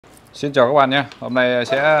Xin chào các bạn nhé. Hôm nay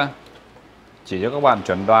sẽ chỉ cho các bạn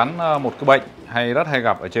chẩn đoán một cái bệnh rất hay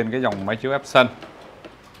gặp ở trên cái dòng máy chiếu Epson.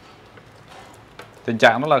 Tình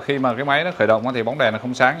trạng đó là khi mà cái máy nó khởi động thì bóng đèn nó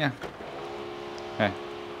không sáng nha. Này,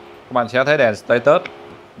 các bạn sẽ thấy đèn status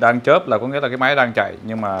đang chớp là có nghĩa là cái máy đang chạy,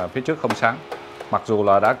 nhưng mà phía trước không sáng. Mặc dù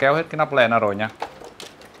là đã kéo hết cái nắp len ra rồi nha.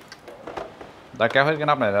 Đã kéo hết cái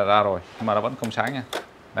nắp này ra rồi nhưng mà nó vẫn không sáng nha.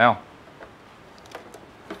 Thấy không?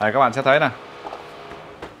 Này, các bạn sẽ thấy nè.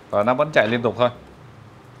 Và nó vẫn chạy liên tục thôi.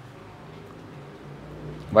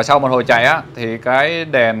 Và sau một hồi chạy á thì cái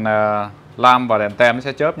đèn lam và đèn tem nó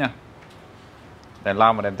sẽ chớp nha. Đèn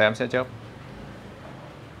lam và đèn tem sẽ chớp.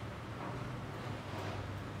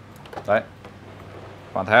 Đấy.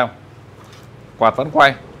 Các bạn thấy không? Quạt vẫn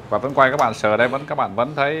quay. Quạt vẫn quay, các bạn sờ đây các bạn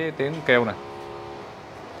vẫn thấy tiếng kêu này.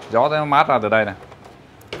 Gió nó mát ra từ đây này.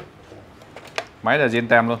 Máy là zin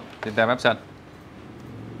tem luôn, zin tem Epson.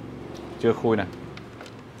 Chưa khui này.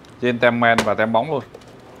 Zin tem men và tem bóng luôn.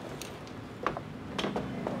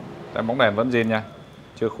 Tem bóng đèn vẫn zin nha,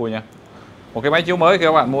 chưa khui nha. Một cái máy chiếu mới khi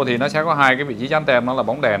các bạn mua thì nó sẽ có hai cái vị trí dán tem, nó là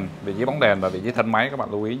bóng đèn, vị trí bóng đèn và vị trí thân máy, các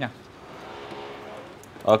bạn lưu ý nha.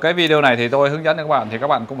 Ở cái video này thì tôi hướng dẫn cho các bạn, thì các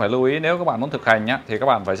bạn cũng phải lưu ý, nếu các bạn muốn thực hành nhá thì các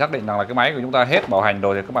bạn phải xác định rằng là cái máy của chúng ta hết bảo hành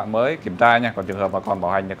rồi thì các bạn mới kiểm tra nha. Còn trường hợp mà còn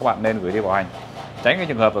bảo hành thì các bạn nên gửi đi bảo hành. Tránh cái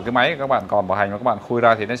trường hợp là cái máy của các bạn còn bảo hành mà các bạn khui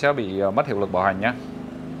ra thì nó sẽ bị mất hiệu lực bảo hành nhé.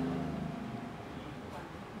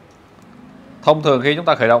 Thông thường khi chúng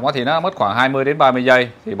ta khởi động thì nó mất khoảng 20 đến 30 giây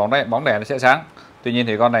thì bóng đèn nó sẽ sáng. Tuy nhiên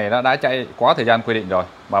thì con này nó đã chạy quá thời gian quy định rồi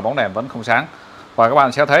mà bóng đèn vẫn không sáng. Và các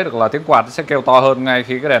bạn sẽ thấy được là tiếng quạt sẽ kêu to hơn ngay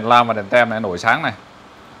khi cái đèn lam và đèn tem này nổi sáng này.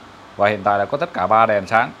 Và hiện tại là có tất cả 3 đèn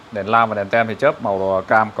sáng. Đèn lam và đèn tem thì chớp màu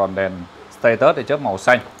cam, còn đèn status thì chớp màu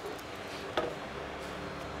xanh.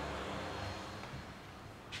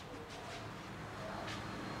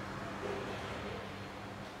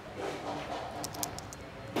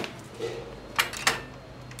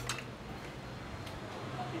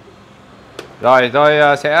 Rồi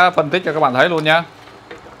tôi sẽ phân tích cho các bạn thấy luôn nhé.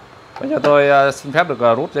 Bây giờ tôi xin phép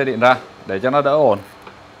được rút dây điện ra để cho nó đỡ ồn.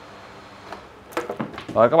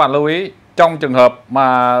 Rồi các bạn lưu ý, trong trường hợp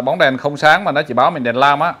mà bóng đèn không sáng mà nó chỉ báo mình đèn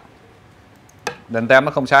lam á, đèn tem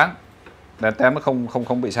nó không sáng, đèn tem nó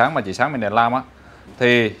không bị sáng mà chỉ sáng mình đèn lam á,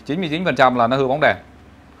 thì 99% là nó hư bóng đèn.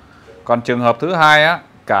 Còn trường hợp thứ hai á,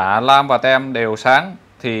 cả lam và tem đều sáng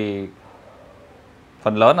thì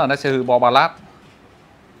phần lớn là nó sẽ hư bo Balllast.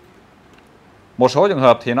 Một số trường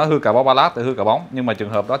hợp thì nó hư cả bo Balllast hư cả bóng, nhưng mà trường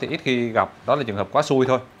hợp đó thì ít khi gặp, đó là trường hợp quá xui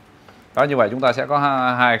thôi. Đó, như vậy chúng ta sẽ có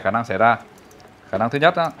hai khả năng xảy ra. Khả năng thứ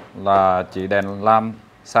nhất á, là chỉ đèn lam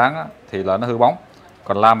sáng á, thì là nó hư bóng,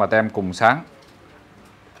 còn lam và tem cùng sáng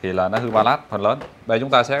thì là nó hư Balllast phần lớn. Đây chúng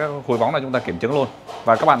ta sẽ khui bóng này, chúng ta kiểm chứng luôn.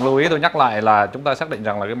 Và các bạn lưu ý, tôi nhắc lại là chúng ta xác định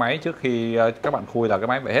rằng là cái máy trước khi các bạn khui là cái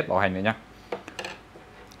máy phải hết bảo hành này nha,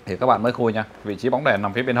 thì các bạn mới khui nha. Vị trí bóng đèn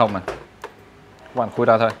nằm phía bên hông này, các bạn khui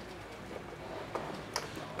ra thôi.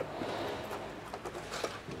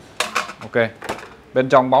 Ok, bên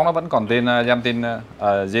trong bóng nó vẫn còn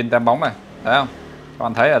zin tem bóng này, thấy không? Các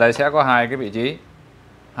bạn thấy ở đây sẽ có hai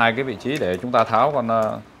cái vị trí để chúng ta tháo con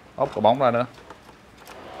ốc của bóng ra nữa.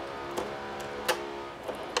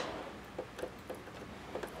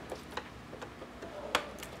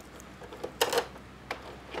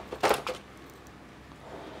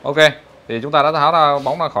 Ok, thì chúng ta đã tháo ra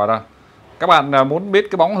bóng ra khỏi rồi. Các bạn muốn biết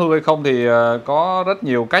cái bóng hư hay không thì có rất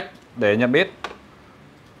nhiều cách để nhận biết.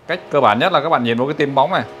 Cách cơ bản nhất là các bạn nhìn vào cái tim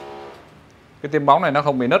bóng này. Cái tim bóng này nó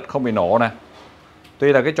không bị nứt, không bị nổ này.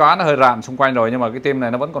 Tuy là cái chóa nó hơi rạn xung quanh rồi nhưng mà cái tim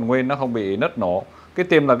này nó vẫn còn nguyên, nó không bị nứt nổ. Cái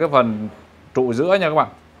tim là cái phần trụ giữa nha các bạn.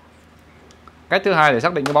 Cách thứ hai để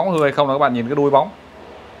xác định cái bóng hư hay không là các bạn nhìn cái đuôi bóng.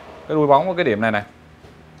 Cái đuôi bóng có cái điểm này này.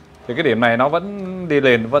 Thì cái điểm này nó vẫn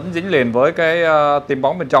vẫn dính liền với cái tim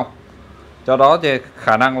bóng bên trong. Do đó thì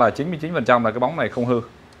khả năng là 99% là cái bóng này không hư.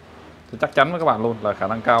 Tôi chắc chắn với các bạn luôn là khả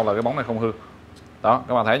năng cao là cái bóng này không hư. Đó,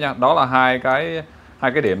 các bạn thấy nha, đó là hai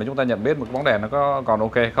cái điểm mà chúng ta nhận biết một cái bóng đèn nó có còn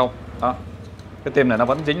ok không. Đó, cái tim này nó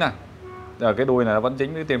vẫn dính này, cái đuôi này nó vẫn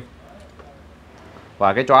dính với tim,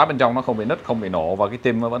 và cái chóa bên trong nó không bị nứt, không bị nổ, và cái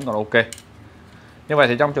tim nó vẫn còn ok. Như vậy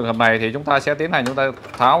thì trong trường hợp này thì chúng ta sẽ tiến hành chúng ta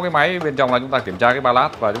tháo cái máy bên trong, là chúng ta kiểm tra cái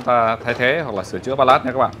Balllast và chúng ta thay thế hoặc là sửa chữa Balllast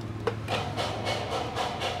nha các bạn.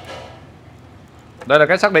 Đây là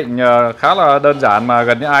cách xác định khá là đơn giản mà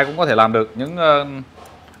gần như ai cũng có thể làm được. Những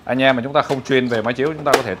anh em mà chúng ta không chuyên về máy chiếu chúng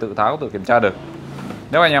ta có thể tự tháo, tự kiểm tra được.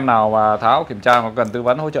 Nếu anh em nào mà tháo kiểm tra mà cần tư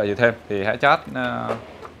vấn hỗ trợ gì thêm thì hãy chat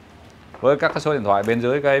với các số điện thoại bên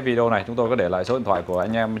dưới cái video này. Chúng tôi có để lại số điện thoại của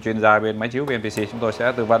anh em chuyên gia bên máy chiếu VNPC. Chúng tôi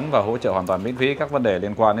sẽ tư vấn và hỗ trợ hoàn toàn miễn phí các vấn đề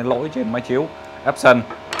liên quan đến lỗi trên máy chiếu Epson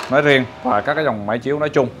nói riêng và các cái dòng máy chiếu nói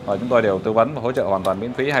chung. Và chúng tôi đều tư vấn và hỗ trợ hoàn toàn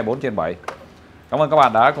miễn phí 24/7. Cảm ơn các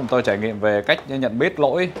bạn đã cùng tôi trải nghiệm về cách nhận biết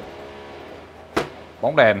lỗi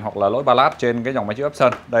bóng đèn hoặc là lỗi Balllast trên cái dòng máy chiếu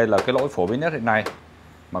Epson. Đây là cái lỗi phổ biến nhất hiện nay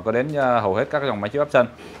mà có đến hầu hết các dòng máy chiếu Epson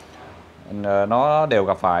nó đều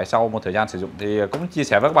gặp phải sau một thời gian sử dụng. Thì cũng chia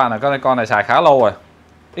sẻ với các bạn là cái con này xài khá lâu rồi.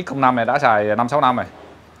 X05 này đã xài 5-6 năm rồi.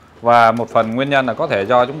 Và một phần nguyên nhân là có thể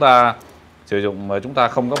do chúng ta sử dụng mà chúng ta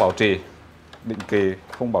không có bảo trì định kỳ,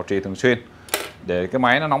 không bảo trì thường xuyên, để cái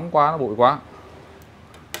máy nó nóng quá, nó bụi quá.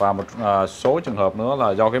 Và một số trường hợp nữa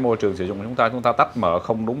là do cái môi trường sử dụng của chúng ta tắt mở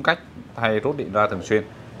không đúng cách hay rút điện ra thường xuyên.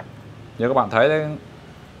 Như các bạn thấy đấy,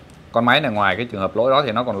 con máy này ngoài cái trường hợp lỗi đó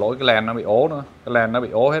thì nó còn lỗi cái len nó bị ố nữa. Cái len nó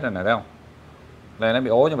bị ố hết rồi này, thấy không? Len nó bị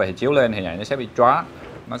ố như vậy thì chiếu lên hình ảnh nó sẽ bị chóa,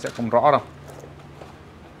 nó sẽ không rõ đâu.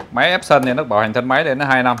 Máy Epson thì nó bảo hành thân máy đến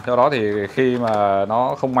 2 năm, do đó thì khi mà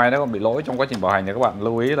nó không may nó còn bị lỗi trong quá trình bảo hành thì các bạn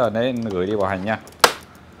lưu ý là nên gửi đi bảo hành nha.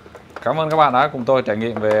 Cảm ơn các bạn đã cùng tôi trải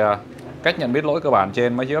nghiệm về cách nhận biết lỗi cơ bản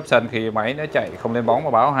trên máy chiếu Epson khi máy nó chạy không lên bóng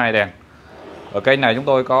và báo 2 đèn. Ở kênh này chúng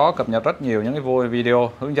tôi có cập nhật rất nhiều những cái video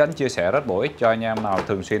hướng dẫn chia sẻ rất bổ ích cho anh em nào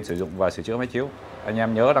thường xuyên sử dụng và sửa chữa máy chiếu. Anh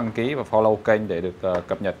em nhớ đăng ký và follow kênh để được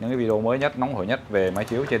cập nhật những cái video mới nhất, nóng hổi nhất về máy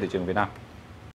chiếu trên thị trường Việt Nam.